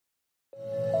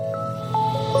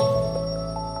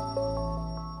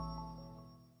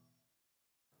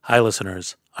Hi,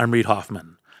 listeners. I'm Reid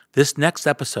Hoffman. This next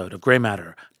episode of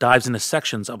Greymatter dives into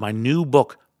sections of my new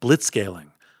book,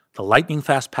 Blitzscaling, the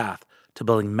lightning-fast path to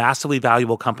building massively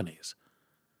valuable companies.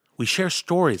 We share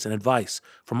stories and advice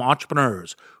from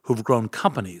entrepreneurs who've grown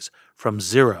companies from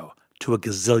 0 to a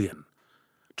gazillion.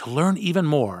 To learn even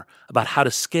more about how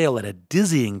to scale at a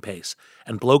dizzying pace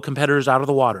and blow competitors out of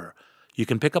the water, you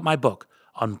can pick up my book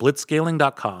on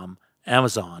blitzscaling.com,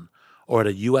 Amazon, or at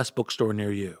a U.S. bookstore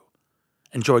near you.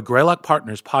 Enjoy Greylock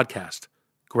Partners' podcast,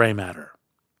 Greymatter.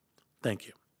 Thank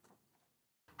you.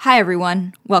 Hi,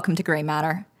 everyone. Welcome to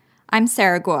Greymatter. I'm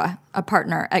Sarah Guo, a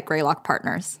partner at Greylock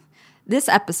Partners. This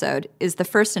episode is the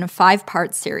first in a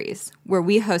 5-part series where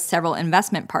we host several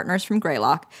investment partners from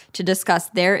Greylock to discuss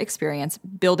their experience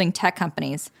building tech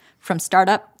companies from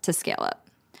startup to scale-up.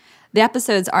 The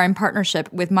episodes are in partnership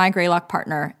with my Greylock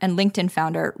partner and LinkedIn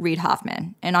founder, Reid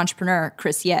Hoffman, and entrepreneur,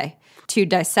 Chris Ye, to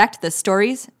dissect the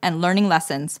stories and learning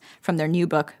lessons from their new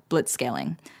book,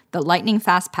 Blitzscaling, the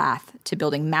lightning-fast path to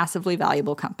building massively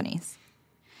valuable companies.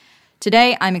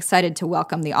 Today, I'm excited to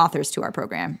welcome the authors to our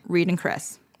program, Reid and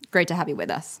Chris. Great to have you with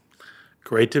us.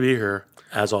 Great to be here,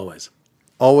 as always.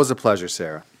 Always a pleasure,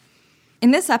 Sarah.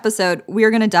 In this episode, we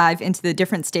are going to dive into the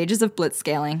different stages of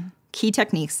blitzscaling, key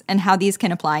techniques, and how these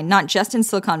can apply not just in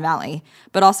Silicon Valley,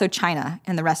 but also China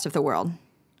and the rest of the world.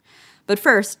 But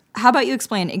first, how about you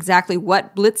explain exactly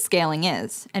what blitzscaling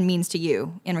is and means to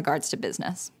you in regards to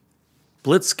business?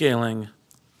 Blitzscaling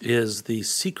is the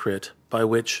secret by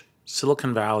which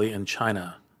Silicon Valley and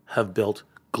China have built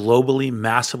globally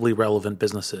massively relevant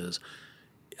businesses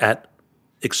at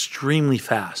extremely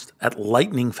fast, at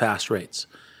lightning fast rates.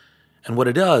 And what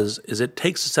it does is it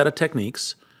takes a set of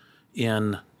techniques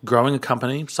in growing a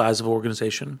company, size of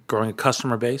organization, growing a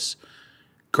customer base,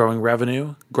 growing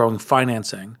revenue, growing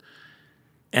financing,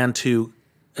 and to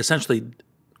essentially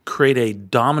create a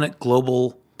dominant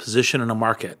global position in a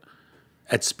market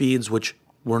at speeds which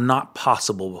were not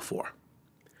possible before.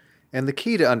 And the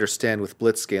key to understand with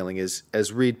blitzscaling is,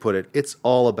 as Reid put it, it's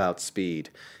all about speed.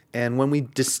 And when we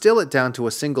distill it down to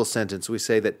a single sentence, we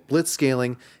say that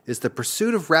blitzscaling is the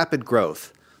pursuit of rapid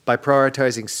growth by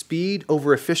prioritizing speed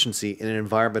over efficiency in an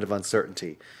environment of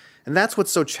uncertainty. And that's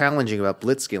what's so challenging about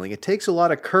blitzscaling. It takes a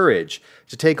lot of courage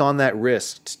to take on that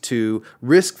risk, to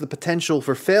risk the potential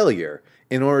for failure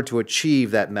in order to achieve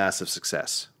that massive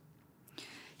success.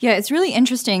 Yeah, it's really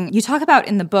interesting. You talk about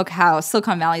in the book how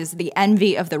Silicon Valley is the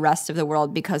envy of the rest of the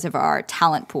world because of our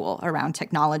talent pool around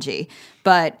technology,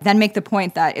 but then make the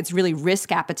point that it's really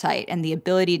risk appetite and the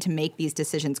ability to make these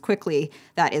decisions quickly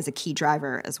that is a key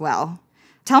driver as well.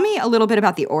 Tell me a little bit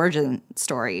about the origin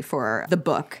story for the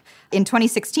book. In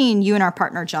 2016, you and our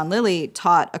partner, John Lilly,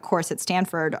 taught a course at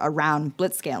Stanford around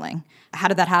blitzscaling. How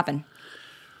did that happen?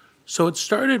 So it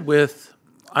started with,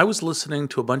 I was listening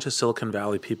to a bunch of Silicon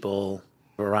Valley people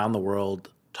around the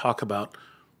world talk about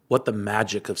what the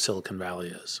magic of Silicon Valley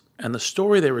is. And the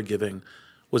story they were giving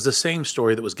was the same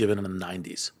story that was given in the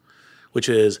 90s, which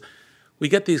is we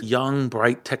get these young,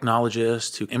 bright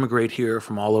technologists who immigrate here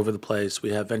from all over the place.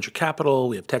 We have venture capital,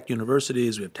 we have tech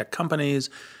universities, we have tech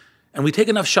companies, and we take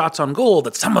enough shots on goal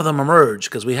that some of them emerge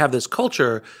because we have this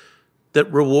culture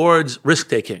that rewards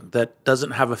risk-taking, that doesn't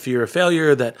have a fear of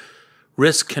failure, that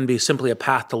risk can be simply a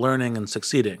path to learning and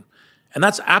succeeding. And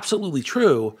that's absolutely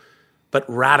true, but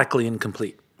radically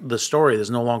incomplete. The story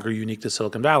is no longer unique to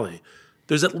Silicon Valley.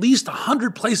 There's at least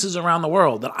 100 places around the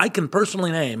world that I can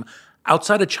personally name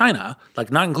outside of China,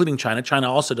 like not including China, China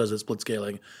also does its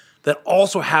blitzscaling, that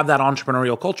also have that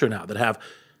entrepreneurial culture now, that have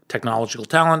technological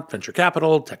talent, venture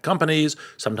capital, tech companies,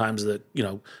 sometimes the,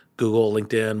 Google,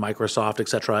 LinkedIn, Microsoft, et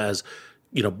cetera, as,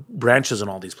 branches in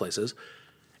all these places.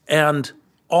 And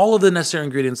all of the necessary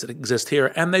ingredients that exist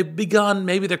here, and they've begun,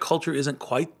 maybe their culture isn't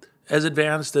quite as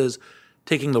advanced as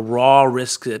taking the raw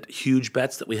risks at huge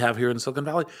bets that we have here in Silicon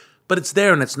Valley, but it's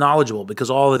there and it's knowledgeable because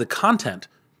all of the content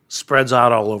spreads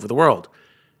out all over the world.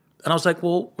 And I was like,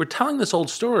 well, we're telling this old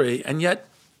story, and yet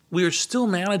we are still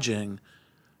managing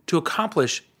to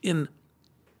accomplish in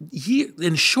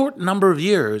short number of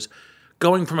years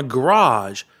going from a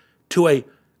garage to a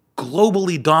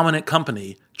globally dominant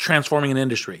company transforming an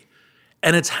industry.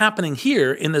 And it's happening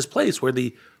here in this place where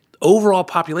the overall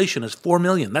population is 4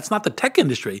 million. That's not the tech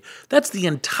industry. That's the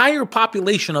entire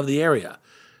population of the area.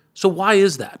 So why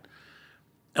is that?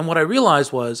 And what I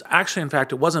realized was, actually, in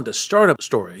fact, it wasn't a startup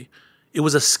story. It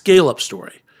was a scale-up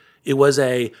story. It was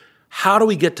a, how do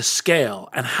we get to scale?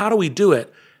 And how do we do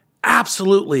it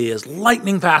absolutely as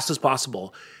lightning fast as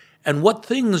possible? And what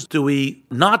things do we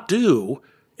not do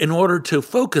in order to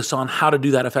focus on how to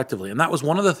do that effectively? And that was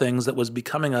one of the things that was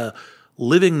becoming a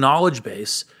living knowledge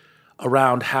base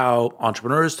around how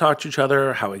entrepreneurs talk to each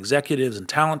other, how executives and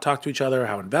talent talk to each other,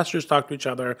 how investors talk to each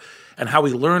other, and how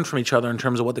we learn from each other in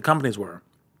terms of what the companies were.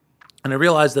 And I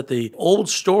realized that the old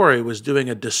story was doing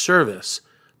a disservice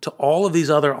to all of these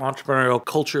other entrepreneurial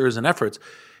cultures and efforts,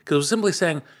 because it was simply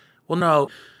saying, well, no,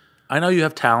 I know you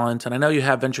have talent, and I know you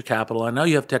have venture capital, I know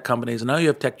you have tech companies, I know you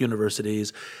have tech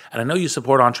universities, and I know you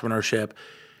support entrepreneurship.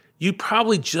 You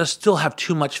probably just still have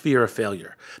too much fear of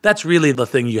failure. That's really the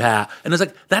thing you have. And it's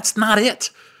like, that's not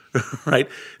it, right?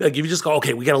 Like if you just go,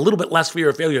 okay, we got a little bit less fear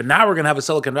of failure, now we're going to have a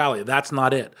Silicon Valley. That's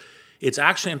not it. It's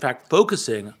actually, in fact,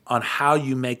 focusing on how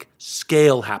you make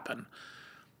scale happen.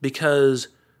 Because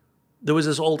there was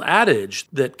this old adage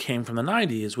that came from the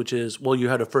 90s, which is, well, you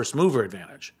had a first mover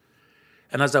advantage.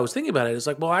 And as I was thinking about it, it's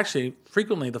like, well, actually,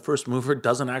 frequently the first mover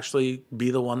doesn't actually be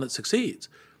the one that succeeds.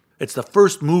 It's the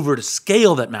first mover to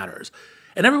scale that matters.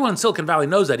 And everyone in Silicon Valley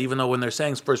knows that, even though when they're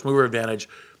saying first mover advantage,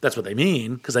 that's what they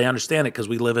mean, because they understand it because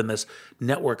we live in this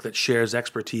network that shares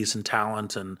expertise and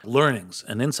talent and learnings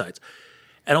and insights.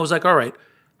 And I was like, all right,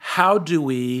 how do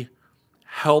we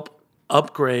help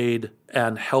upgrade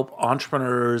and help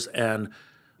entrepreneurs and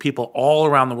people all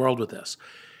around the world with this?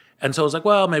 And so I was like,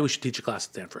 well, maybe we should teach a class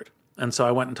at Stanford. And so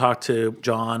I went and talked to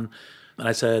John, and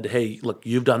I said, hey, look,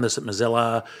 you've done this at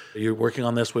Mozilla. You're working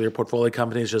on this with your portfolio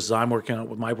companies, just as I'm working on it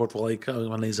with my portfolio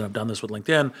companies, and I've done this with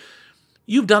LinkedIn.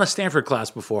 You've done a Stanford class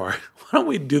before. Why don't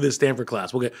we do this Stanford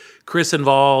class? We'll get Chris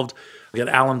involved. We'll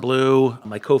get Alan Blue,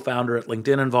 my co-founder at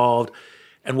LinkedIn, involved.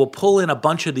 And we'll pull in a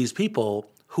bunch of these people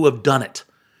who have done it.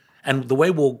 And the way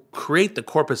we'll create the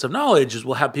corpus of knowledge is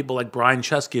we'll have people like Brian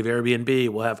Chesky of Airbnb,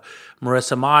 we'll have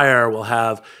Marissa Meyer, we'll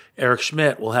have Eric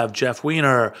Schmidt, we'll have Jeff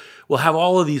Weiner, we'll have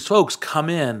all of these folks come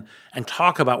in and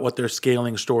talk about what their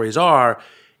scaling stories are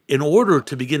in order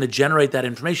to begin to generate that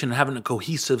information and having a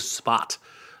cohesive spot.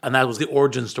 And that was the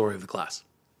origin story of the class.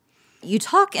 You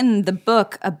talk in the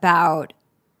book about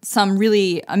some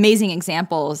really amazing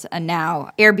examples, and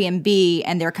now Airbnb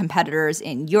and their competitors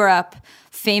in Europe,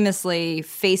 famously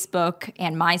Facebook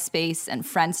and MySpace and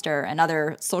Friendster and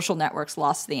other social networks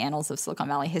lost to the annals of Silicon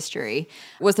Valley history.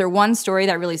 Was there one story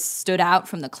that really stood out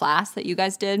from the class that you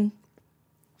guys did?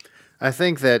 I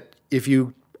think that if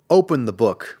you open the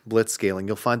book, Blitzscaling,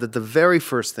 you'll find that the very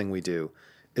first thing we do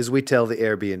is we tell the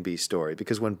Airbnb story.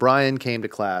 Because when Brian came to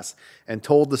class and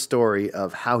told the story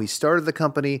of how he started the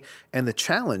company and the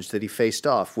challenge that he faced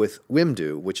off with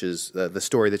Wimdu, which is the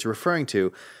story that you're referring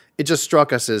to, it just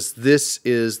struck us as this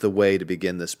is the way to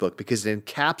begin this book, because it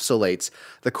encapsulates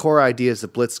the core ideas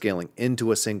of blitzscaling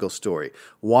into a single story.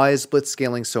 Why is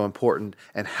blitzscaling so important,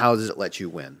 and how does it let you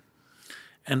win?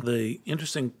 And the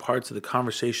interesting parts of the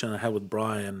conversation I had with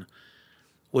Brian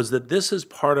was that this is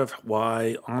part of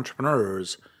why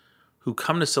entrepreneurs who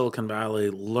come to Silicon Valley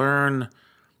learn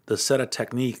the set of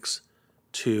techniques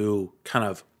to kind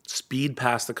of speed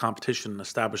past the competition and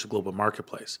establish a global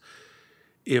marketplace.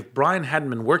 If Brian hadn't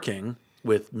been working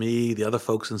with me, the other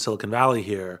folks in Silicon Valley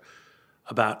here,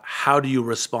 about how do you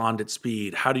respond at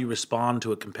speed, how do you respond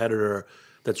to a competitor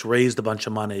that's raised a bunch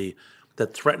of money,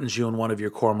 that threatens you in one of your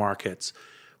core markets,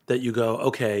 that you go,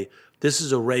 okay, this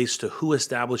is a race to who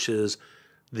establishes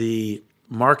the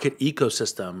market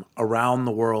ecosystem around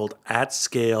the world at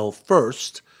scale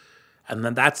first, and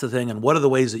then that's the thing, and what are the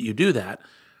ways that you do that,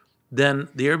 then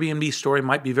the Airbnb story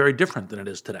might be very different than it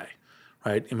is today,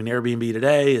 right? I mean, Airbnb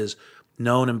today is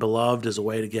known and beloved as a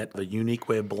way to get a unique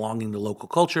way of belonging to local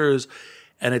cultures,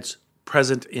 and it's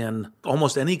present in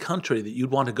almost any country that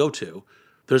you'd want to go to.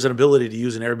 There's an ability to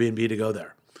use an Airbnb to go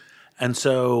there. And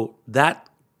so that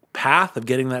path of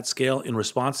getting that scale in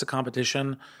response to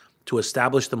competition, to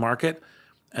establish the market,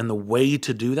 and the way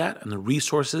to do that, and the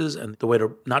resources, and the way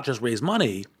to not just raise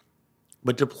money,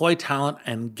 but deploy talent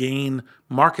and gain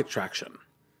market traction.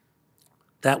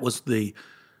 That was the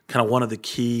kind of one of the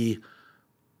key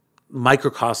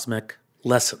microcosmic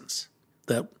lessons.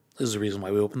 That is the reason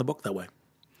why we opened the book that way.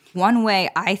 One way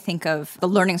I think of the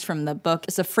learnings from the book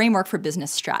is a framework for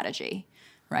business strategy,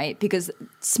 right? Because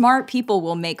smart people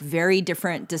will make very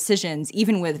different decisions,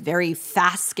 even with very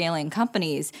fast scaling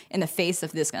companies, in the face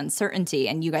of this uncertainty.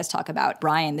 And you guys talk about,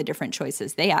 Brian, the different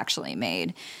choices they actually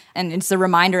made. And it's a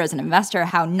reminder as an investor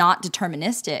how not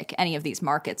deterministic any of these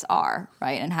markets are,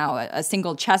 right? And how a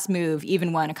single chess move,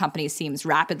 even when a company seems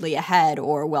rapidly ahead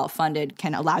or well-funded,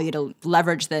 can allow you to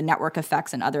leverage the network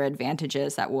effects and other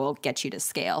advantages that will get you to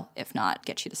scale, if not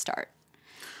get you to start.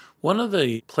 One of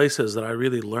the places that I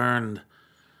really learned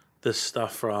this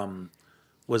stuff from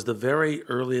was the very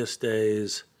earliest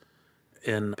days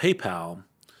in PayPal,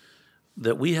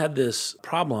 that we had this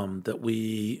problem that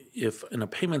if in a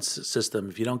payments system,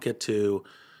 if you don't get to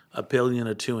 $1 billion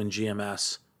or $2 billion in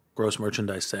GMS gross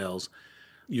merchandise sales,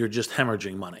 you're just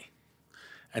hemorrhaging money.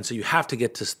 And so you have to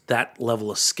get to that level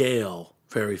of scale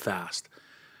very fast.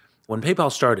 When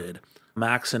PayPal started,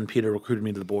 Max and Peter recruited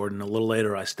me to the board, and a little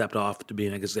later I stepped off to be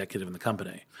an executive in the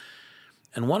company.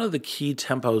 And one of the key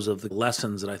tempos of the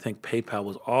lessons that I think PayPal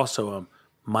was also a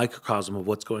microcosm of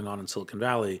what's going on in Silicon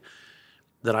Valley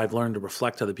that I've learned to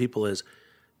reflect to other people is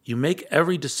you make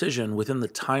every decision within the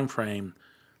time frame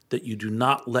that you do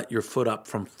not let your foot up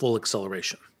from full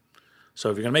acceleration. So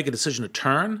if you're going to make a decision to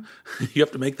turn, you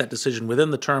have to make that decision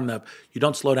within the term that you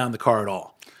don't slow down the car at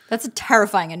all. That's a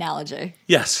terrifying analogy.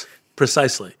 Yes,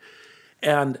 precisely.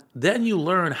 And then you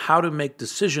learn how to make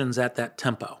decisions at that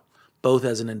tempo, both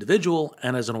as an individual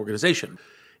and as an organization.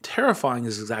 Terrifying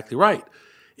is exactly right.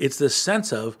 It's this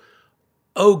sense of,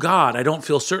 oh God, I don't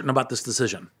feel certain about this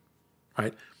decision,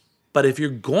 right? But if you're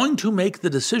going to make the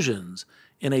decisions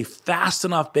in a fast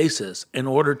enough basis in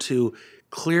order to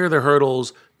clear the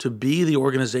hurdles to be the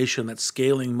organization that's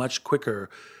scaling much quicker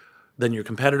than your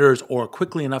competitors or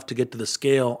quickly enough to get to the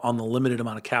scale on the limited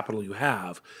amount of capital you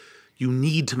have, you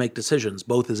need to make decisions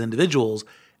both as individuals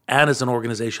and as an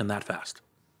organization that fast.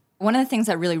 One of the things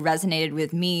that really resonated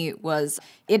with me was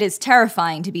it is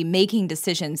terrifying to be making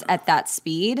decisions at that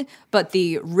speed, but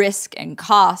the risk and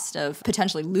cost of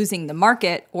potentially losing the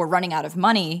market or running out of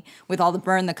money with all the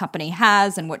burn the company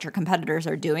has and what your competitors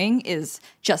are doing is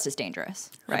just as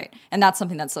dangerous, right? And that's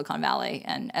something that Silicon Valley,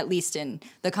 and at least in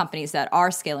the companies that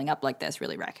are scaling up like this,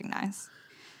 really recognize.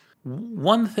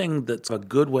 One thing that's a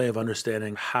good way of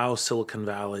understanding how Silicon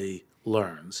Valley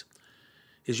learns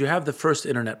is you have the first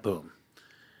internet boom.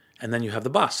 And then you have the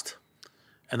bust.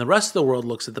 And the rest of the world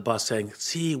looks at the bust saying,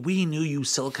 see, we knew you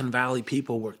Silicon Valley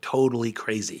people were totally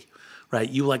crazy, right?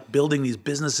 You like building these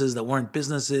businesses that weren't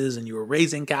businesses and you were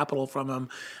raising capital from them.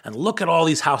 And look at all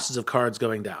these houses of cards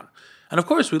going down. And of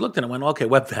course, we looked at it and went, okay,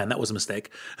 webvan, that was a mistake,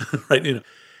 right?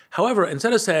 However,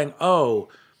 instead of saying, oh,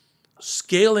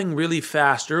 scaling really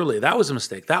fast early, that was a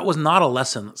mistake. That was not a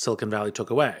lesson that Silicon Valley took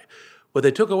away. What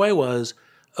they took away was,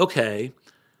 okay,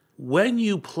 when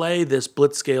you play this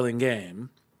blitzscaling game,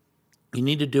 you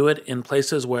need to do it in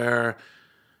places where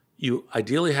you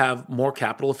ideally have more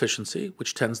capital efficiency,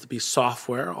 which tends to be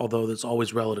software, although there's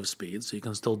always relative speed, so you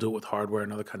can still do it with hardware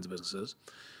and other kinds of businesses.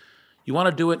 You want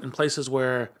to do it in places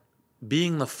where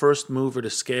being the first mover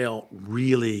to scale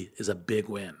really is a big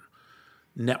win.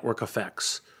 Network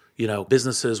effects,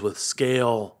 businesses with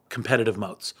scale competitive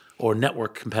moats or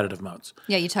network competitive moats.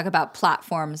 Yeah, you talk about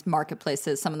platforms,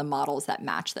 marketplaces, some of the models that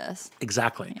match this.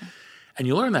 Exactly. Yeah. And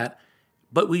you learn that.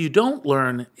 But what you don't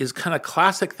learn is kind of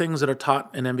classic things that are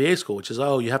taught in MBA school, which is,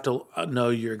 you have to know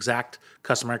your exact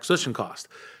customer acquisition cost.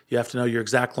 You have to know your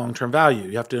exact long-term value.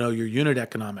 You have to know your unit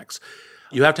economics.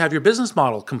 You have to have your business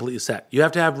model completely set. You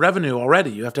have to have revenue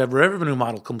already. You have to have a revenue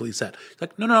model completely set. It's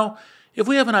like, no. If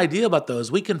we have an idea about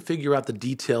those, we can figure out the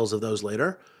details of those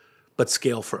later, but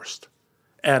scale first.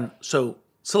 And so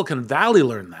Silicon Valley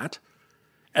learned that,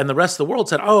 and the rest of the world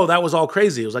said, oh, that was all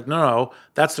crazy. It was like, no,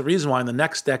 that's the reason why in the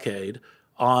next decade,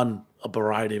 on a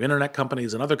variety of internet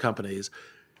companies and other companies,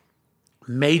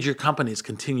 major companies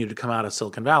continue to come out of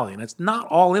Silicon Valley. And it's not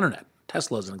all internet.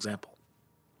 Tesla is an example.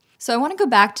 So I want to go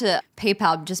back to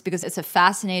PayPal just because it's a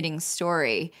fascinating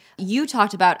story. You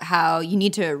talked about how you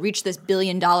need to reach this $1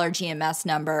 billion GMS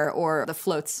number or the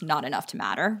float's not enough to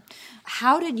matter.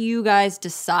 How did you guys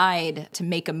decide to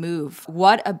make a move?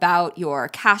 What about your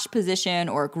cash position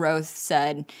or growth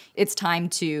said it's time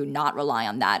to not rely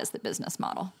on that as the business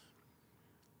model?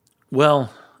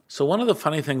 Well, so one of the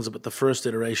funny things about the first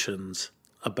iterations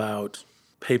about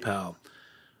PayPal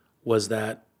was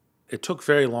that it took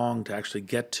very long to actually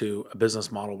get to a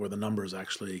business model where the numbers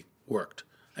actually worked.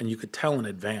 And you could tell in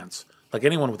advance, like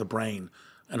anyone with a brain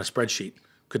and a spreadsheet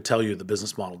could tell you the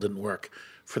business model didn't work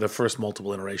for the first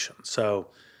multiple iterations. So,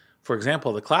 for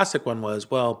example, the classic one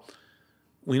was, well,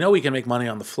 we know we can make money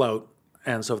on the float.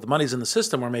 And so if the money's in the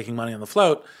system, we're making money on the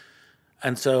float.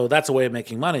 And so that's a way of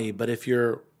making money. But if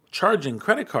you're charging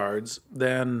credit cards,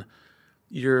 then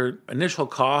your initial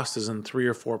cost is in 3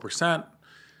 or 4%,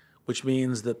 which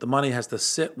means that the money has to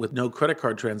sit with no credit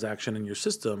card transaction in your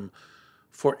system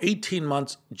for 18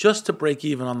 months just to break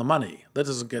even on the money. That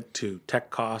doesn't get to tech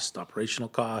costs, operational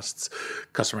costs,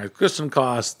 customer acquisition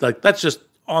costs. Like that's just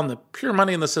on the pure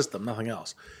money in the system, nothing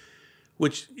else,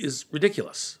 which is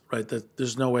ridiculous, right? That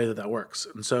there's no way that works.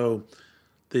 And so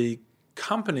the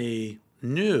company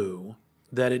knew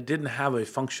that it didn't have a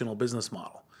functional business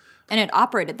model. And it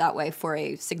operated that way for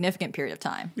a significant period of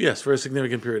time. Yes, for a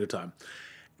significant period of time.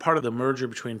 Part of the merger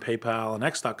between PayPal and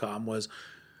X.com was,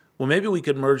 well, maybe we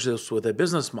could merge this with a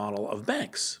business model of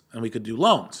banks, and we could do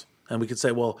loans. And we could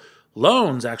say, well,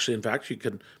 loans, actually, in fact, you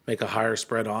could make a higher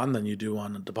spread on than you do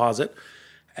on a deposit.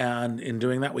 And in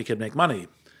doing that, we could make money.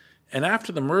 And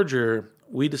after the merger,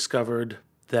 we discovered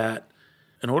that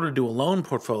in order to do a loan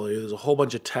portfolio, there's a whole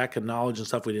bunch of tech and knowledge and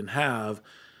stuff we didn't have,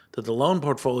 that the loan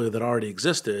portfolio that already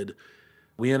existed,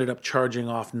 we ended up charging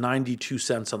off 92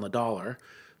 cents on the dollar.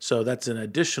 So that's an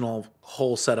additional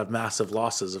whole set of massive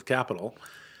losses of capital.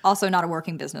 Also not a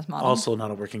working business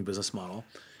model.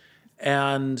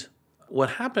 And what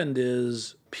happened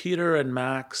is Peter and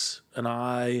Max and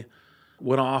I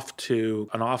went off to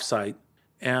an offsite,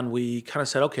 and we kind of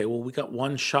said, okay, well, we got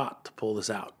one shot to pull this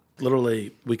out.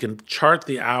 Literally, we can chart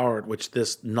the hour at which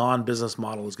this non-business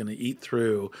model is going to eat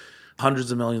through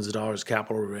hundreds of millions of dollars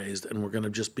capital raised, and we're going to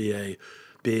just be a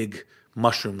big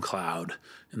mushroom cloud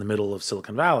in the middle of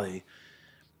Silicon Valley.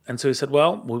 And so he said,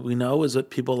 well, what we know is what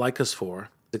people like us for,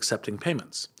 accepting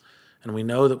payments. And we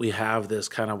know that we have this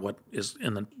kind of what is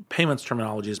in the payments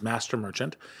terminology is master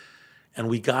merchant, and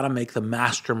we got to make the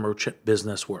master merchant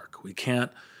business work. We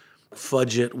can't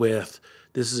fudge it with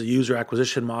this is a user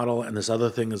acquisition model and this other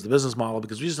thing is the business model,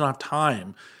 because we just don't have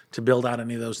time to build out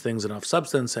any of those things enough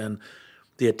substance. And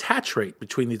the attach rate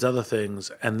between these other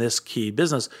things and this key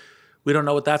business, we don't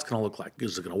know what that's going to look like.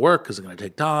 Is it going to work? Is it going to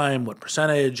take time? What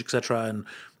percentage, et cetera? And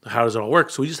how does it all work?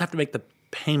 So we just have to make the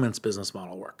payments business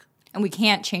model work. And we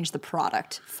can't change the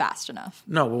product fast enough.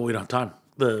 No, well, we don't have time.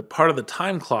 The part of the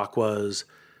time clock was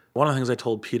one of the things I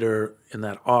told Peter in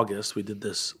that August. We did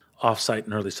this offsite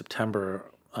in early September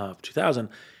of 2000.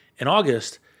 In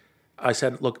August, I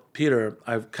said, look, Peter,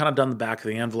 I've kind of done the back of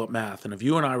the envelope math. And if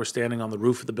you and I were standing on the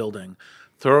roof of the building,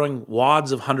 throwing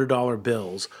wads of $100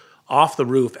 bills off the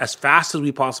roof as fast as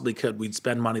we possibly could, we'd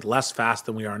spend money less fast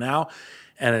than we are now.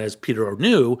 And as Peter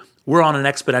knew, we're on an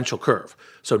exponential curve.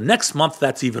 So next month,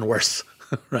 that's even worse,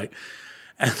 right?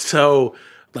 And so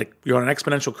like you're on an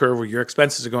exponential curve where your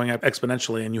expenses are going up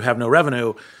exponentially and you have no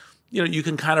revenue, you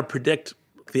can kind of predict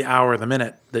the hour, the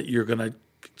minute that you're going to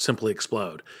simply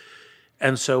explode.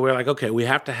 And so we're like, okay, we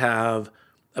have to have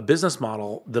a business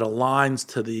model that aligns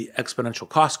to the exponential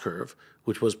cost curve,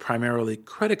 which was primarily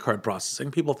credit card processing.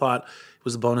 People thought it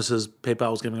was the bonuses PayPal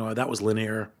was giving away. That was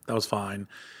linear. That was fine.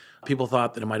 People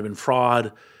thought that it might have been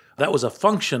fraud. That was a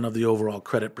function of the overall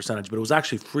credit percentage, but it was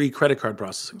actually free credit card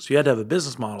processing. So you had to have a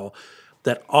business model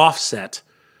that offset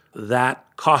that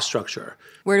cost structure.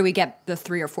 Where do we get the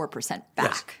 3 or 4%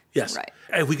 back? Yes. Right.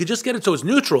 And if we could just get it so it's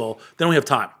neutral, then we have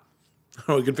time.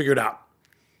 We can figure it out.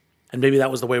 And maybe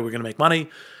that was the way we're going to make money.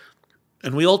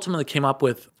 And we ultimately came up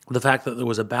with the fact that there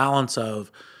was a balance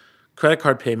of credit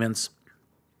card payments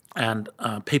and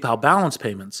PayPal balance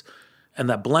payments. And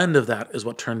that blend of that is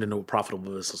what turned into a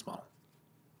profitable business model.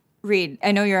 Reid,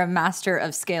 I know you're a master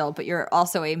of scale, but you're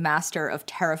also a master of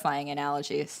terrifying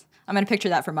analogies. I'm going to picture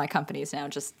that for my companies now,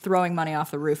 just throwing money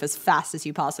off the roof as fast as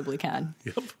you possibly can.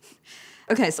 Yep.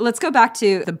 Okay, so let's go back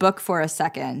to the book for a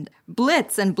second.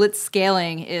 Blitz and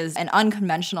blitzscaling is an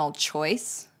unconventional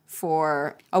choice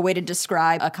for a way to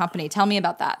describe a company. Tell me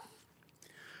about that.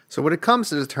 So when it comes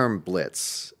to the term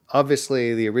blitz,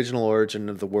 obviously the original origin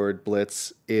of the word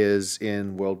blitz is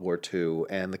in World War II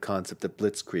and the concept of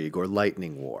blitzkrieg or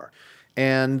lightning war.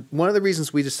 And one of the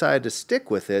reasons we decided to stick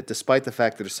with it, despite the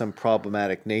fact that there's some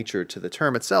problematic nature to the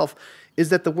term itself, is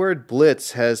that the word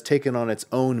blitz has taken on its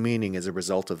own meaning as a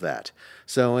result of that.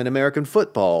 So in American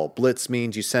football, blitz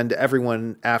means you send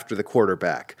everyone after the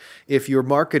quarterback. If you're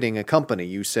marketing a company,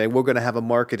 you say, we're going to have a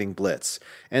marketing blitz.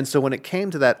 And so when it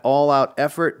came to that all-out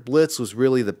effort, blitz was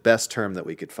really the best term that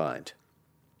we could find.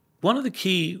 One of the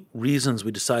key reasons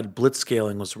we decided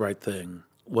blitzscaling was the right thing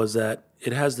was that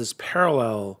it has this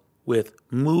parallel with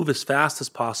move as fast as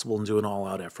possible and do an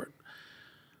all-out effort.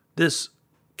 This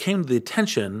came to the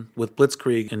attention with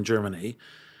Blitzkrieg in Germany.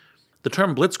 The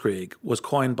term Blitzkrieg was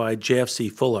coined by J.F.C.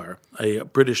 Fuller, a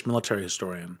British military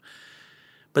historian.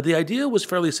 But the idea was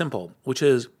fairly simple, which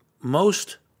is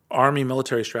most army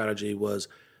military strategy was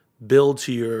build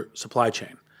to your supply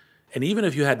chain. And even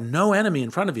if you had no enemy in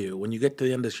front of you, when you get to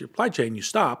the end of your supply chain, you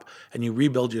stop and you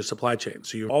rebuild your supply chain.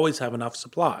 So you always have enough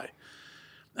supply.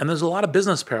 And there's a lot of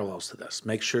business parallels to this.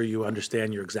 Make sure you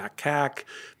understand your exact CAC.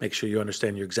 Make sure you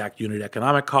understand your exact unit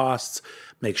economic costs.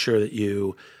 Make sure that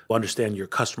you understand your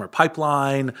customer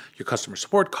pipeline, your customer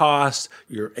support costs.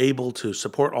 You're able to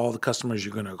support all the customers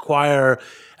you're going to acquire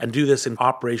and do this in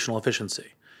operational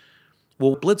efficiency.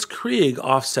 Well, Blitzkrieg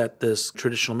offset this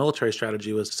traditional military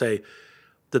strategy was to say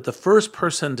that the first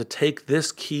person to take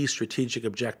this key strategic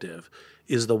objective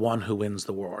is the one who wins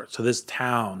the war. So this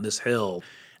town, this hill.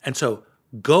 And so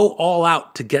go all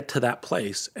out to get to that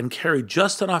place and carry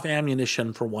just enough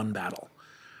ammunition for one battle.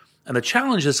 And the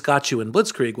challenge this got you in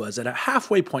Blitzkrieg was at a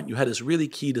halfway point, you had this really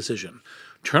key decision.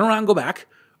 Turn around, go back,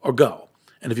 or go.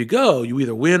 And if you go, you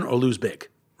either win or lose big,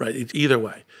 right? It's either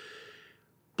way.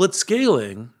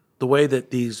 Blitzscaling, the way that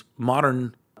these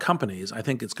modern companies, I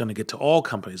think it's going to get to all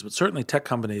companies, but certainly tech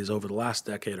companies over the last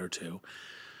decade or two,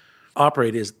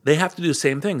 operate is they have to do the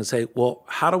same thing and say, well,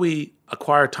 how do we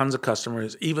acquire tons of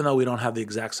customers even though we don't have the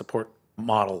exact support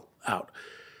model out?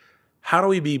 How do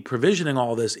we be provisioning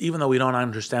all this even though we don't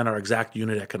understand our exact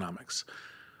unit economics?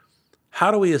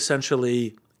 How do we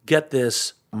essentially get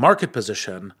this market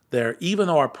position there even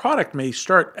though our product may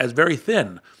start as very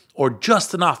thin or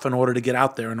just enough in order to get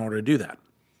out there in order to do that?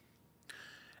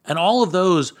 And all of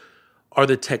those are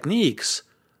the techniques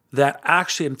that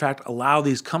actually, in fact, allow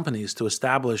these companies to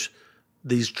establish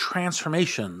these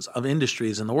transformations of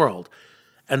industries in the world.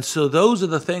 And so those are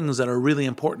the things that are really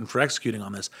important for executing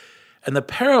on this. And the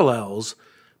parallels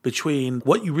between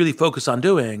what you really focus on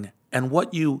doing and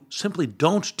what you simply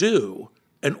don't do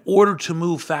in order to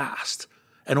move fast,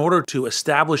 in order to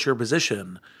establish your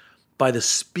position by the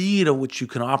speed at which you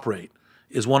can operate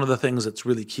is one of the things that's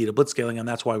really key to blitzscaling, and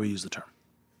that's why we use the term.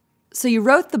 So you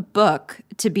wrote the book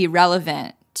to be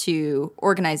relevant to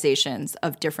organizations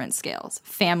of different scales: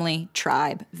 family,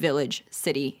 tribe, village,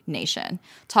 city, nation.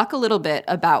 Talk a little bit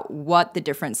about what the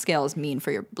different scales mean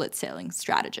for your blitzscaling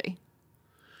strategy.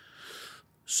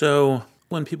 So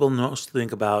when people most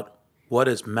think about what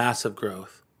is massive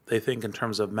growth, they think in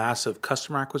terms of massive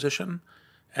customer acquisition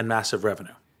and massive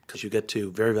revenue, because you get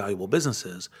to very valuable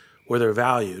businesses where they're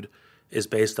valued is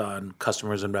based on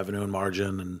customers and revenue and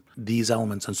margin and these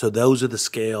elements. And so those are the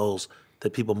scales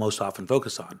that people most often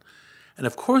focus on. And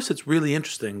of course, it's really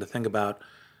interesting to think about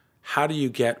how do you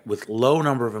get, with low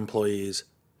number of employees,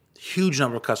 huge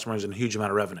number of customers and a huge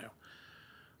amount of revenue.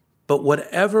 But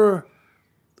whatever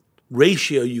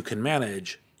ratio you can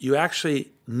manage, you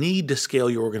actually need to scale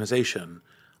your organization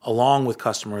along with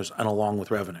customers and along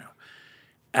with revenue.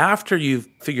 After you've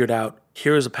figured out,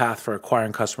 here's a path for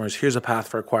acquiring customers, here's a path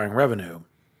for acquiring revenue,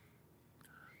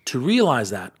 to realize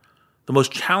that, the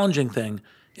most challenging thing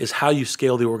is how you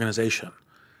scale the organization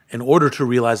in order to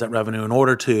realize that revenue, in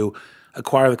order to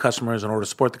acquire the customers, in order to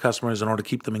support the customers, in order to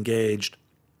keep them engaged,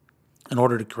 in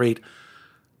order to create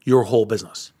your whole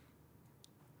business.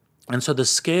 And so the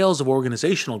scales of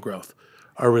organizational growth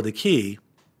are really key.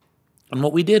 And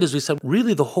what we did is we said,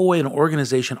 really the whole way an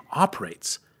organization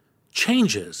operates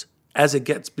changes as it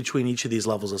gets between each of these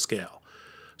levels of scale.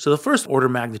 So the first order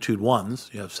magnitude ones,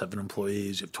 you have 7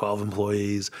 employees, you have 12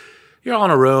 employees, you're all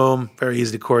in a room, very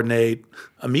easy to coordinate.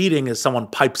 A meeting is someone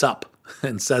pipes up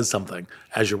and says something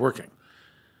as you're working.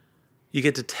 You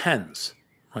get to tens,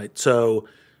 right? So,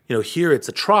 here it's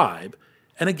a tribe.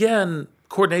 And again,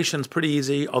 coordination's pretty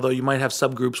easy, although you might have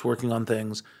subgroups working on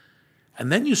things.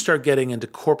 And then you start getting into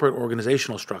corporate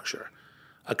organizational structure.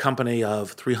 A company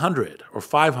of 300 or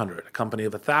 500, a company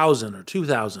of 1,000 or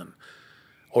 2,000,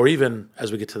 or even,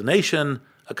 as we get to the nation,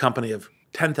 a company of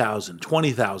 10,000,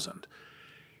 20,000.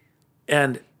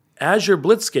 And as you're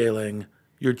blitzscaling,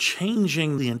 you're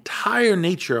changing the entire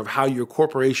nature of how your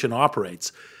corporation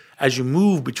operates as you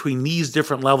move between these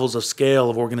different levels of scale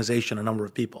of organization and number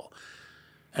of people.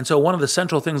 And so one of the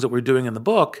central things that we're doing in the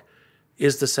book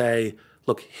is to say,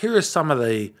 look, here are some of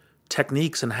the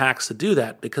techniques and hacks to do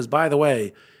that, because, by the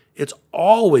way, it's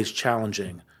always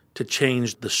challenging to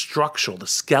change the structural, the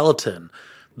skeleton,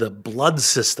 the blood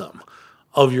system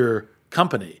of your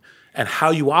company and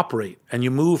how you operate. And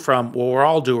you move from, well, we're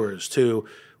all doers to,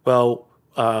 well,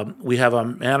 we have a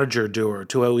manager doer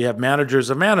to, well, we have managers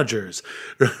of managers,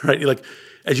 right? Like,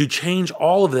 as you change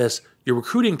all of this, your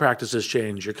recruiting practices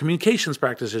change, your communications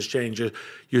practices change,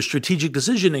 your strategic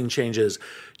decisioning changes,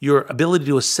 your ability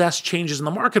to assess changes in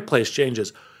the marketplace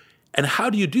changes. And how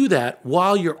do you do that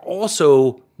while you're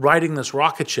also riding this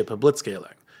rocket ship of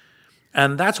blitzscaling?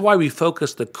 And that's why we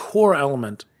focus the core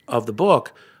element of the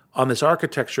book on this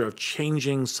architecture of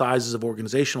changing sizes of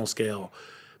organizational scale,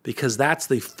 because that's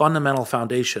the fundamental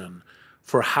foundation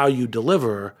for how you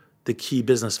deliver the key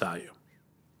business value.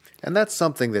 And that's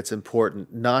something that's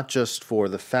important, not just for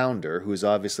the founder, who's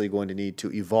obviously going to need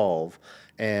to evolve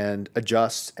and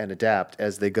adjust and adapt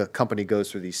as the company goes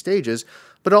through these stages,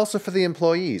 but also for the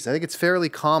employees. I think it's fairly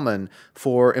common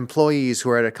for employees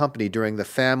who are at a company during the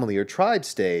family or tribe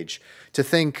stage to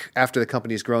think, after the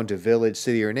company's grown to village,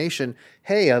 city, or nation,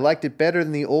 hey, I liked it better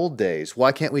than the old days.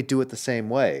 Why can't we do it the same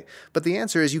way? But the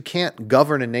answer is you can't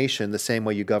govern a nation the same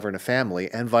way you govern a family,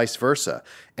 and vice versa.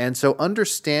 And so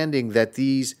understanding that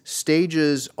these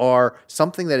stages are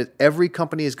something that every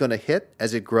company is going to hit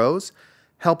as it grows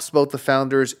helps both the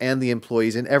founders and the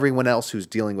employees and everyone else who's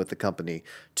dealing with the company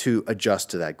to adjust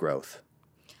to that growth.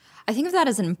 I think of that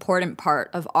as an important part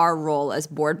of our role as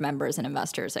board members and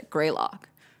investors at Greylock,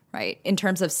 right? In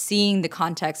terms of seeing the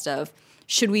context of,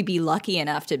 should we be lucky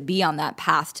enough to be on that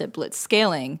path to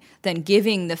Blitzscaling, then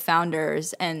giving the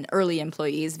founders and early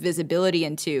employees visibility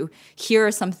into, here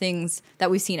are some things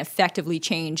that we've seen effectively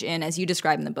change in, as you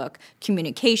describe in the book,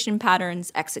 communication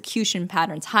patterns, execution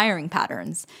patterns, hiring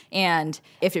patterns. And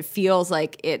if it feels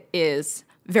like it is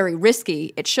very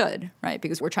risky, it should, right?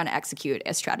 Because we're trying to execute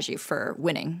a strategy for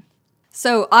winning.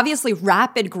 So obviously,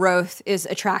 rapid growth is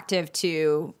attractive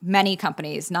to many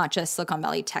companies, not just Silicon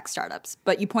Valley tech startups.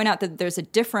 But you point out that there's a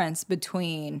difference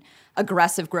between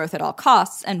aggressive growth at all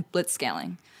costs and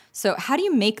blitzscaling. So how do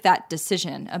you make that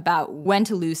decision about when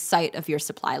to lose sight of your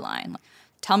supply line?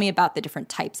 Tell me about the different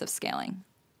types of scaling.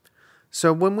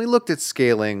 So when we looked at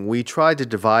scaling, we tried to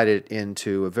divide it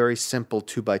into a very simple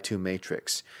 2x2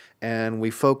 matrix. And we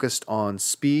focused on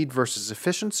speed versus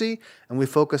efficiency, and we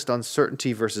focused on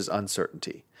certainty versus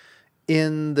uncertainty.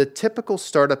 In the typical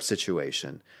startup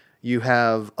situation, you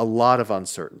have a lot of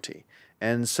uncertainty.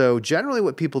 And so generally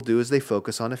what people do is they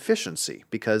focus on efficiency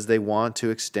because they want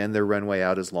to extend their runway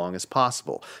out as long as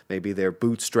possible. Maybe they're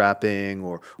bootstrapping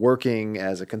or working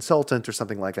as a consultant or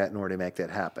something like that in order to make that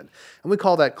happen. And we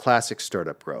call that classic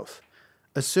startup growth.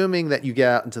 Assuming that you get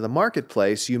out into the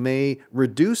marketplace, you may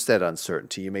reduce that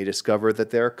uncertainty. You may discover that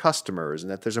there are customers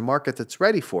and that there's a market that's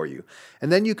ready for you.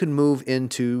 And then you can move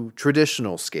into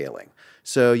traditional scaling.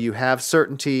 So you have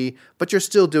certainty, but you're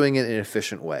still doing it in an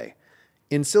efficient way.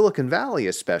 In Silicon Valley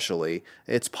especially,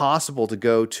 it's possible to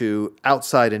go to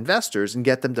outside investors and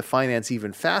get them to finance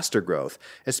even faster growth,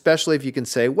 especially if you can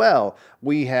say, well,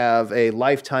 we have a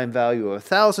lifetime value of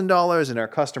 $1,000 and our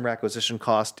customer acquisition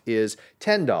cost is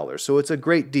 $10, so it's a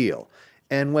great deal.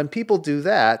 And when people do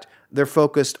that, they're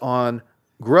focused on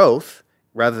growth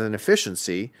rather than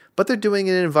efficiency, but they're doing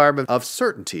it in an environment of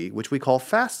certainty, which we call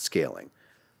fast scaling.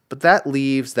 But that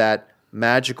leaves that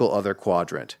magical other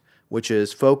quadrant, which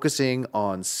is focusing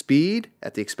on speed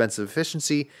at the expense of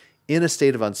efficiency in a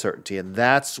state of uncertainty. And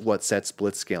that's what sets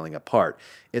blitzscaling apart.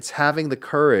 It's having the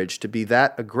courage to be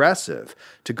that aggressive,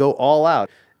 to go all out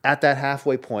at that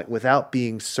halfway point without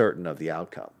being certain of the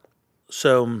outcome.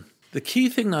 So the key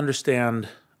thing to understand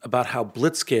about how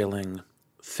blitzscaling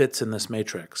fits in this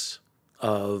matrix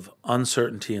of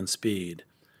uncertainty and speed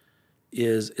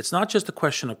is it's not just a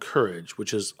question of courage,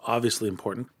 which is obviously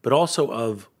important, but also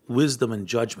of wisdom and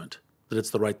judgment that it's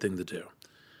the right thing to do.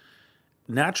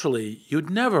 Naturally, you'd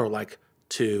never like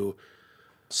to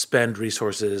spend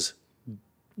resources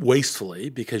wastefully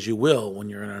because you will when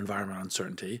you're in an environment of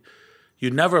uncertainty.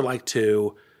 You'd never like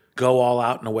to go all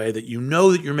out in a way that you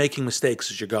know that you're making mistakes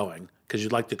as you're going because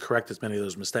you'd like to correct as many of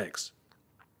those mistakes.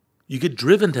 You get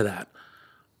driven to that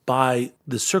by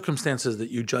the circumstances that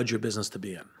you judge your business to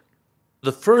be in.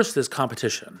 The first is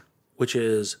competition, which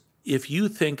is if you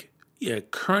think a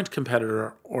current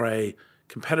competitor or a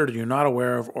competitor you're not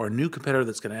aware of or a new competitor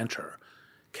that's going to enter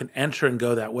can enter and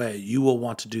go that way, you will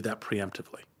want to do that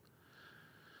preemptively.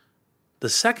 The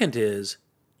second is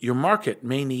your market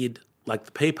may need, like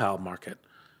the PayPal market,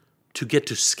 to get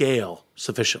to scale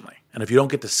sufficiently. And if you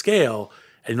don't get to scale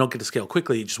and you don't get to scale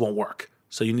quickly, it just won't work.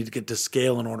 So you need to get to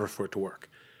scale in order for it to work.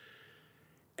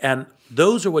 And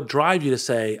those are what drive you to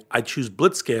say, I choose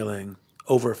blitzscaling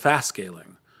over fast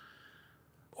scaling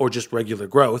or just regular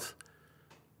growth,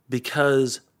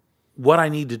 because what I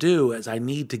need to do is I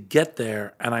need to get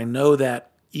there, and I know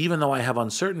that even though I have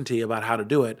uncertainty about how to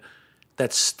do it,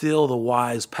 that's still the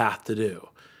wise path to do.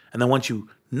 And then once you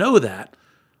know that,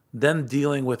 then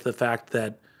dealing with the fact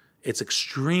that it's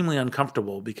extremely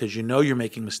uncomfortable because you know you're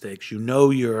making mistakes, you know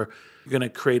you're going to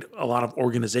create a lot of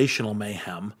organizational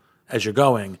mayhem as you're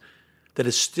going, that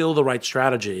is still the right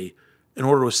strategy in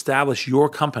order to establish your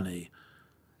company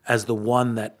as the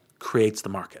one that creates the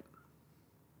market.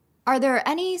 Are there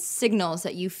any signals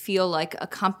that you feel like a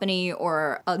company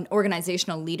or an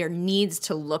organizational leader needs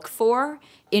to look for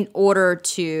in order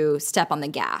to step on the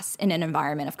gas in an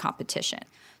environment of competition?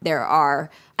 There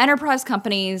are enterprise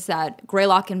companies that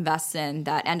Greylock invests in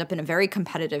that end up in a very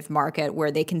competitive market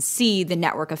where they can see the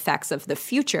network effects of the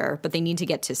future, but they need to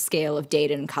get to scale of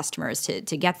data and customers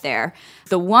to get there.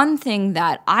 The one thing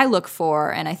that I look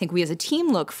for, and I think we as a team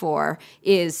look for,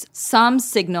 is some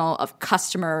signal of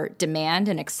customer demand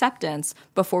and acceptance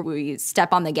before we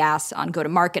step on the gas on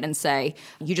go-to-market and say,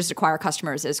 you just acquire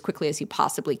customers as quickly as you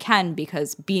possibly can,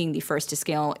 because being the first to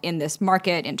scale in this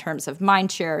market in terms of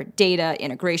mindshare, data,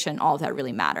 integration, all of that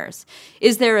really matters.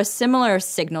 Is there a similar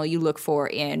signal you look for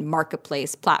in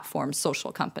marketplace, platform,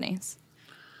 social companies?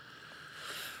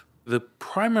 The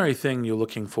primary thing you're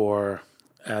looking for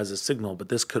as a signal, but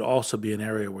this could also be an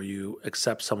area where you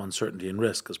accept some uncertainty and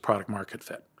risk as product market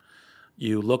fit.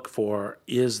 You look for,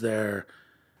 is there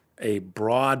a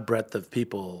broad breadth of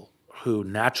people who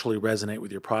naturally resonate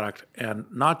with your product and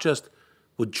not just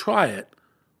would try it,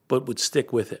 but would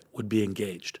stick with it, would be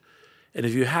engaged. And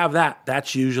if you have that,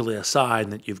 that's usually a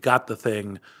sign that you've got the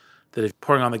thing that if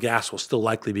pouring on the gas will still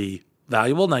likely be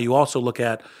valuable. Now, you also look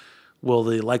at, will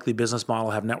the likely business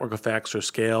model have network effects or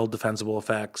scale defensible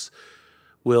effects?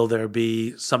 Will there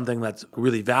be something that's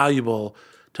really valuable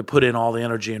to put in all the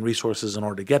energy and resources in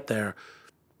order to get there?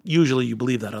 Usually you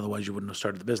believe that, otherwise you wouldn't have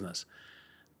started the business.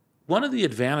 One of the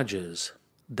advantages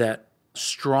that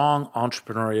strong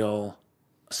entrepreneurial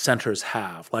centers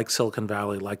have, like Silicon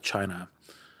Valley, like China,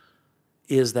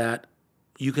 is that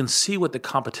you can see what the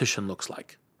competition looks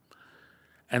like.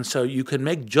 And so you can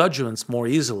make judgments more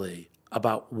easily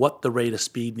about what the rate of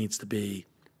speed needs to be,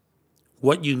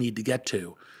 what you need to get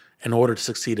to in order to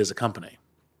succeed as a company.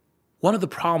 One of the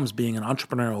problems being an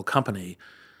entrepreneurial company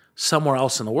somewhere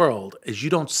else in the world is you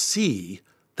don't see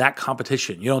that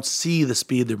competition. You don't see the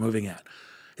speed they're moving at.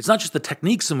 It's not just the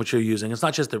techniques in which you're using. It's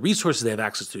not just the resources they have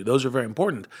access to. Those are very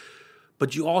important.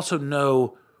 But you also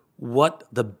know what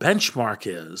the benchmark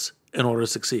is in order to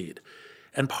succeed.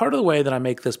 And part of the way that I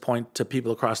make this point to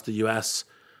people across the US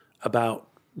about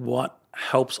what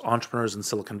helps entrepreneurs in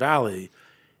Silicon Valley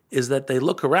is that they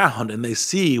look around and they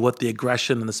see what the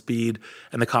aggression and the speed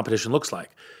and the competition looks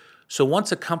like. So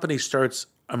once a company starts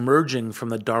emerging from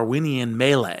the Darwinian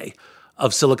melee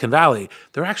of Silicon Valley,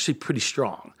 they're actually pretty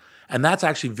strong. And that's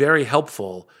actually very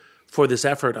helpful for this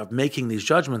effort of making these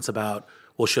judgments about,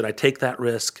 well, should I take that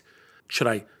risk? Should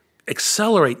I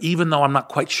accelerate even though I'm not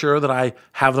quite sure that I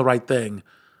have the right thing?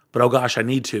 But oh gosh, I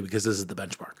need to because this is the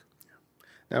benchmark.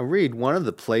 Now, Reid, one of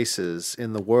the places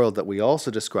in the world that we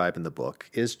also describe in the book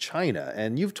is China.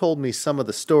 And you've told me some of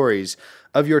the stories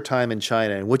of your time in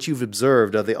China and what you've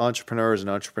observed of the entrepreneurs and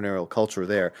entrepreneurial culture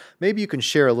there. Maybe you can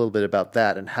share a little bit about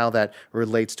that and how that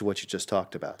relates to what you just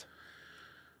talked about.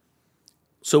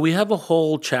 So we have a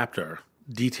whole chapter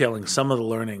detailing some of the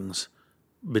learnings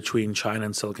between China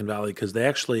and Silicon Valley because they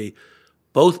actually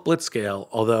both blitzscale,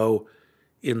 although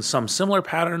in some similar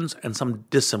patterns and some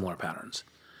dissimilar patterns.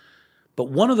 But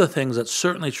one of the things that's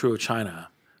certainly true of China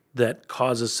that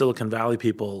causes Silicon Valley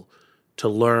people to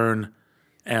learn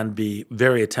and be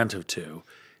very attentive to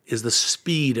is the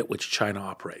speed at which China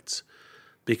operates.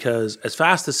 Because as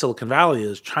fast as Silicon Valley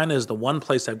is, China is the one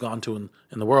place I've gone to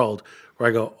in the world where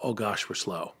I go, oh gosh, we're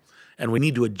slow. And we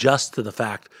need to adjust to the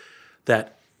fact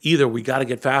that either we got to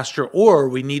get faster or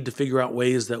we need to figure out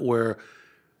ways that we're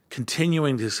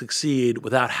continuing to succeed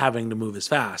without having to move as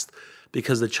fast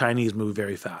because the Chinese move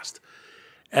very fast.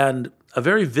 And a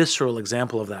very visceral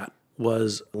example of that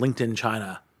was LinkedIn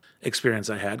China experience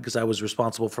I had because I was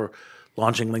responsible for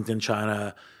launching LinkedIn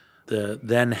China. The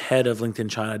then head of LinkedIn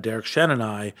China, Derek Shen, and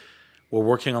I were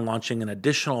working on launching an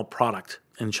additional product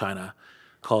in China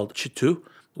called Chitu,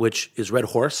 which is Red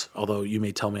Horse, although you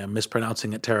may tell me I'm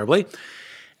mispronouncing it terribly.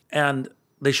 And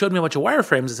they showed me a bunch of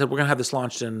wireframes and said, we're going to have this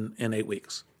launched in 8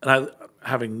 weeks. And I,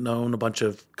 having known a bunch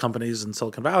of companies in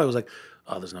Silicon Valley, was like,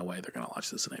 oh, there's no way they're going to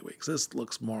launch this in 8 weeks. This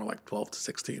looks more like 12 to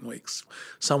 16 weeks,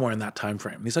 somewhere in that time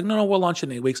frame. And he's like, no, we'll launch it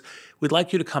in 8 weeks. We'd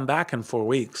like you to come back in 4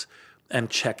 weeks and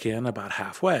check in about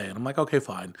halfway. And I'm like, okay,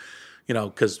 fine. You know,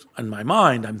 because in my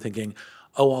mind, I'm thinking,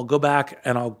 oh, I'll go back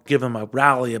and I'll give them a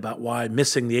rally about why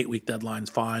missing the 8-week deadline's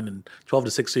fine and 12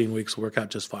 to 16 weeks will work out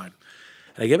just fine.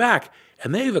 And I get back,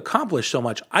 and they've accomplished so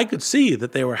much. I could see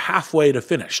that they were halfway to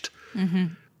finished. Mm-hmm.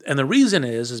 And the reason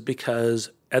is because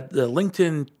at the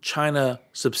LinkedIn China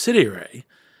subsidiary,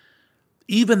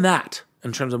 even that,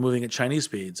 in terms of moving at Chinese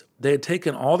speeds, they had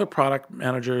taken all their product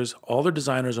managers, all their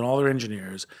designers, and all their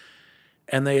engineers,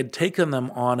 and they had taken them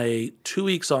on a 2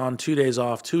 weeks on, 2 days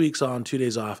off, 2 weeks on, 2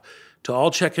 days off to all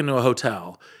check into a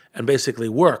hotel and basically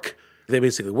work. They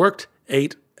basically worked,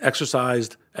 ate,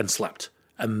 exercised, and slept.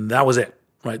 And that was it,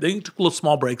 right? They took little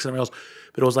small breaks and everything else,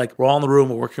 but it was like, we're all in the room,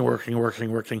 we're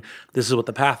working. This is what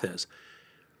the path is.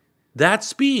 That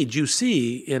speed you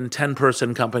see in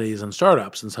 10-person companies and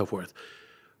startups and so forth.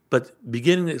 But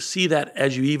beginning to see that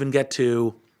as you even get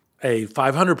to a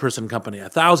 500-person company, a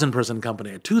 1,000-person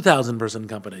company, a 2,000-person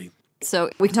company. So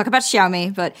we can talk about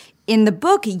Xiaomi, but in the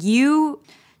book, you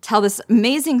tell this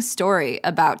amazing story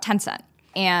about Tencent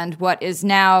and what is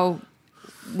now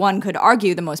one could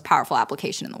argue, the most powerful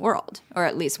application in the world, or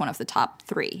at least one of the top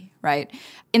 3, right?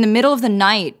 In the middle of the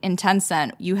night in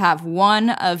Tencent, you have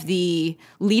one of the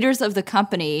leaders of the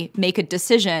company make a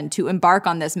decision to embark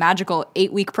on this magical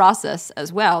 8-week process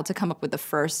as well to come up with the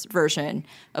first version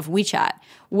of WeChat.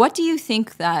 What do you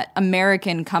think that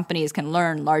American companies can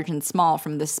learn, large and small,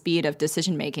 from the speed of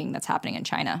decision-making that's happening in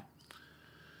China?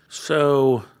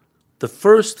 So the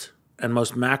first and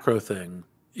most macro thing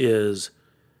is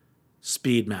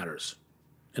speed matters.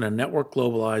 In a network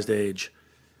globalized age,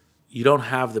 you don't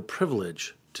have the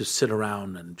privilege to sit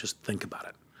around and just think about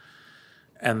it.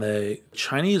 And the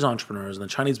Chinese entrepreneurs and the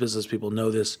Chinese business people know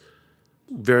this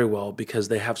very well because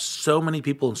they have so many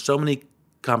people and so many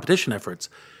competition efforts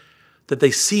that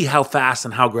they see how fast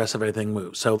and how aggressive everything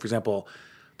moves. So, for example,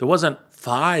 there wasn't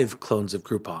 5 clones of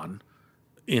Groupon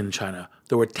in China.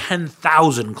 There were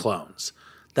 10,000 clones.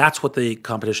 That's what the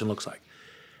competition looks like.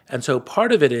 And so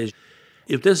part of it is,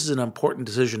 if this is an important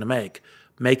decision to make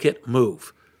it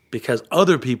move, because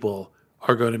other people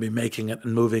are going to be making it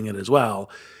and moving it as well.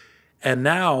 And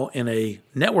now in a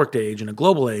networked age, in a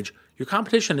global age, your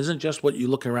competition isn't just what you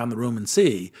look around the room and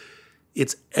see.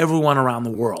 It's everyone around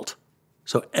the world.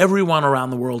 So everyone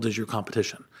around the world is your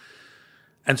competition.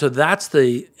 And so that's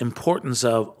the importance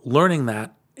of learning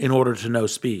that in order to know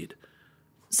speed.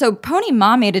 So Pony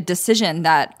Ma made a decision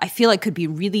that I feel like could be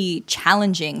really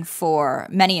challenging for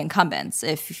many incumbents.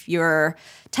 If you're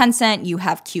Tencent, you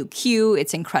have QQ,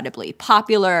 it's incredibly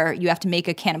popular, you have to make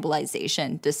a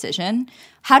cannibalization decision.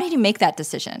 How did you make that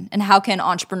decision? And how can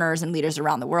entrepreneurs and leaders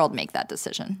around the world make that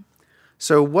decision?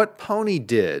 So what Pony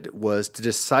did was to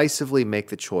decisively make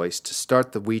the choice to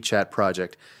start the WeChat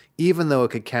project, even though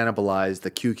it could cannibalize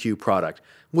the QQ product,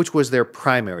 which was their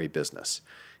primary business.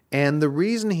 And the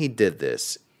reason he did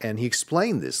this, and he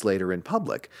explained this later in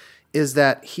public, is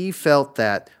that he felt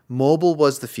that mobile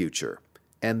was the future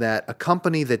and that a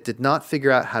company that did not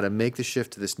figure out how to make the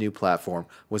shift to this new platform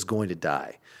was going to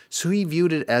die. So he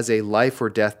viewed it as a life or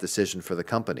death decision for the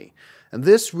company. And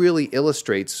this really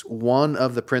illustrates one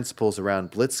of the principles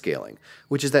around blitzscaling,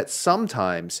 which is that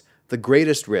sometimes the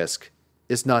greatest risk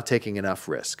is not taking enough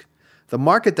risk. The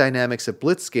market dynamics of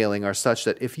blitzscaling are such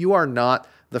that if you are not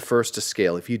the first to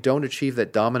scale, if you don't achieve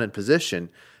that dominant position,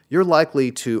 you're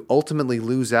likely to ultimately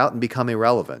lose out and become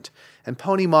irrelevant. And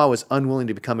Pony Ma was unwilling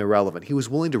to become irrelevant. He was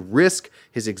willing to risk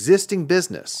his existing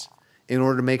business in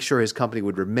order to make sure his company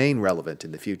would remain relevant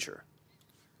in the future.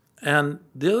 And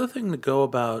the other thing to go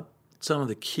about some of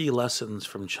the key lessons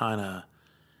from China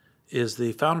is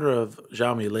the founder of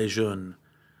Xiaomi, Lei Jun,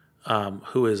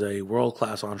 who is a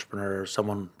world-class entrepreneur,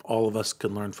 someone all of us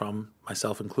can learn from,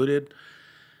 myself included.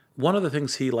 One of the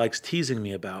things he likes teasing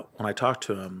me about when I talk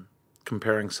to him,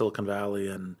 comparing Silicon Valley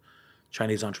and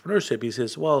Chinese entrepreneurship, he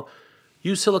says, well,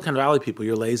 you Silicon Valley people,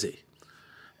 you're lazy.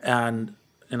 And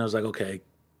I was like, okay,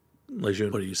 Lei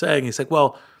Jun, what are you saying? He's like,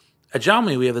 well, at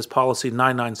Xiaomi, we have this policy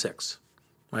 996,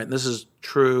 right? And this is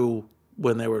true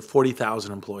when there were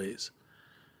 40,000 employees.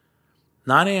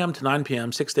 9 a.m. to 9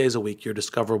 p.m., 6 days a week, you're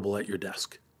discoverable at your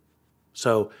desk.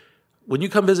 So when you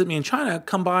come visit me in China,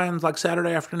 come by on like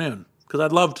Saturday afternoon, because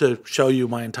I'd love to show you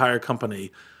my entire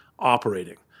company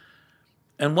operating.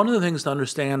 And one of the things to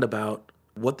understand about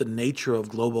what the nature of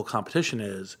global competition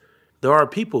is, there are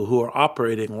people who are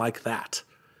operating like that.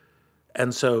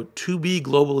 And so to be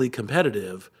globally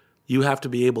competitive, you have to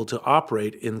be able to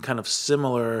operate in kind of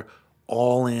similar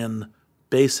all-in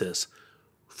basis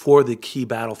for the key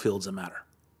battlefields that matter.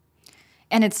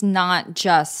 And it's not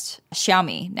just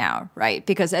Xiaomi now, right?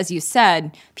 Because as you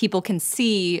said, people can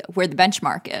see where the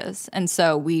benchmark is. And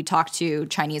so we talk to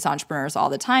Chinese entrepreneurs all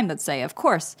the time that say, of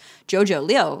course, Zhou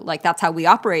Liu, like that's how we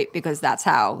operate because that's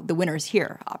how the winners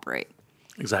here operate.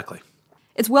 Exactly.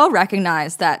 It's well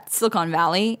recognized that Silicon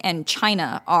Valley and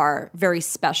China are very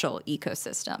special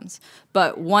ecosystems.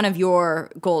 But one of your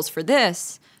goals for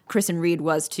this, Chris and Reid,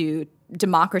 was to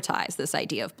democratize this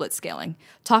idea of blitzscaling.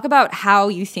 Talk about how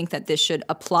you think that this should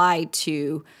apply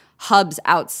to hubs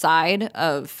outside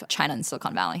of China and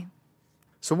Silicon Valley.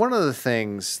 So one of the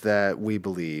things that we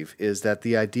believe is that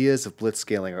the ideas of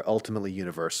blitzscaling are ultimately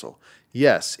universal.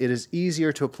 Yes, it is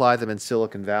easier to apply them in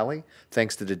Silicon Valley,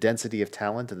 thanks to the density of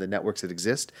talent and the networks that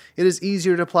exist. It is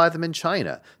easier to apply them in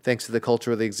China, thanks to the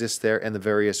culture that exists there and the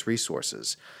various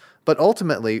resources. But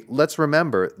ultimately, let's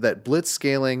remember that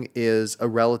blitzscaling is a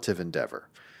relative endeavor.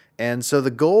 And so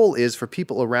the goal is for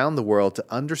people around the world to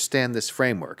understand this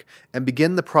framework and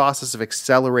begin the process of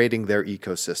accelerating their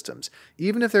ecosystems.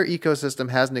 Even if their ecosystem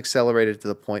hasn't accelerated to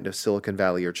the point of Silicon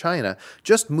Valley or China,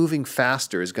 just moving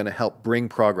faster is going to help bring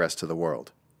progress to the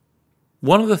world.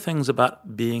 One of the things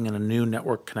about being in a new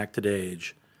network-connected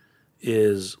age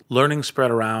is learning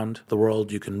spread around the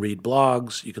world. You can read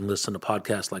blogs, you can listen to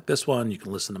podcasts like this one, you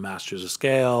can listen to Masters of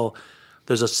Scale.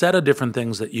 There's a set of different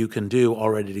things that you can do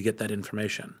already to get that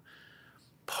information.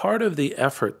 Part of the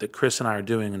effort that Chris and I are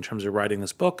doing in terms of writing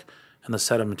this book and the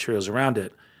set of materials around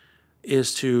it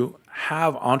is to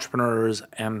have entrepreneurs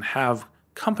and have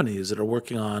companies that are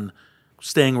working on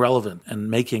staying relevant and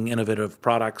making innovative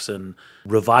products and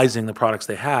revising the products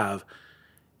they have,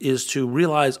 is to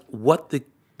realize what the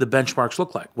benchmarks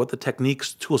look like, what the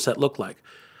techniques tool set look like.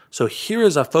 So here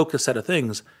is a focused set of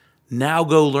things. Now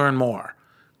go learn more.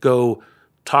 Go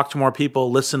talk to more people,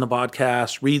 listen to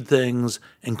podcasts, read things,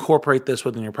 incorporate this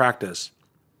within your practice.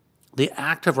 The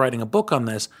act of writing a book on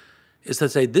this is to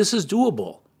say, this is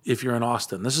doable if you're in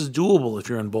Austin. This is doable if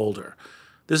you're in Boulder.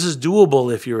 This is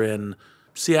doable if you're in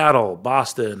Seattle,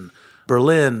 Boston,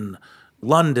 Berlin,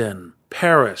 London,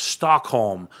 Paris,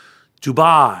 Stockholm,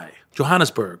 Dubai,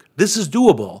 Johannesburg. This is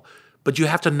doable, but you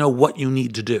have to know what you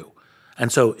need to do.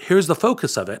 And so here's the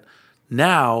focus of it.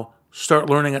 Now start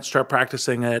learning it, start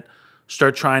practicing it,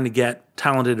 start trying to get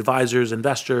talented advisors,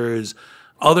 investors,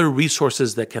 other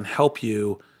resources that can help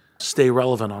you stay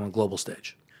relevant on a global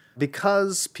stage.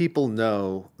 Because people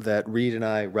know that Reid and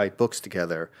I write books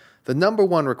together, the number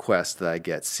one request that I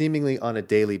get seemingly on a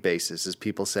daily basis is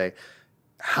people say,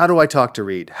 how do I talk to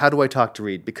Reid? How do I talk to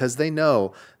Reid? Because they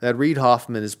know that Reid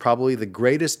Hoffman is probably the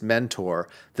greatest mentor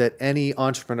that any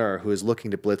entrepreneur who is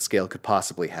looking to blitzscale could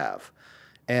possibly have.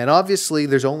 And obviously,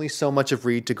 there's only so much of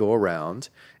Reid to go around,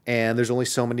 and there's only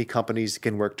so many companies that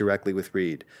can work directly with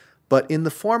Reid. But in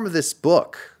the form of this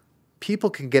book, people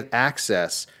can get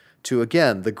access to,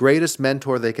 again, the greatest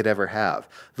mentor they could ever have.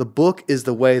 The book is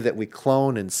the way that we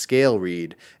clone and scale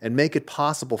Reid and make it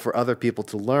possible for other people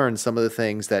to learn some of the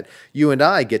things that you and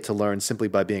I get to learn simply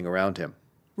by being around him.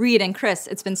 Reid and Chris,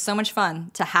 it's been so much fun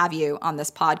to have you on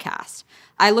this podcast.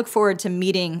 I look forward to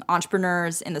meeting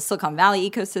entrepreneurs in the Silicon Valley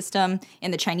ecosystem,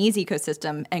 in the Chinese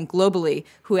ecosystem, and globally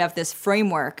who have this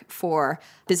framework for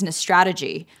business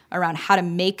strategy around how to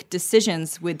make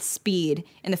decisions with speed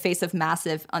in the face of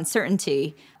massive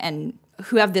uncertainty, and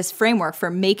who have this framework for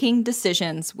making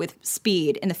decisions with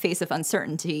speed in the face of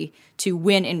uncertainty to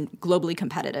win in globally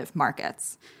competitive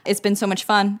markets. It's been so much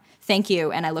fun. Thank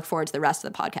you, and I look forward to the rest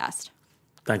of the podcast.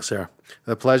 Thanks, Sarah.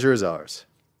 The pleasure is ours.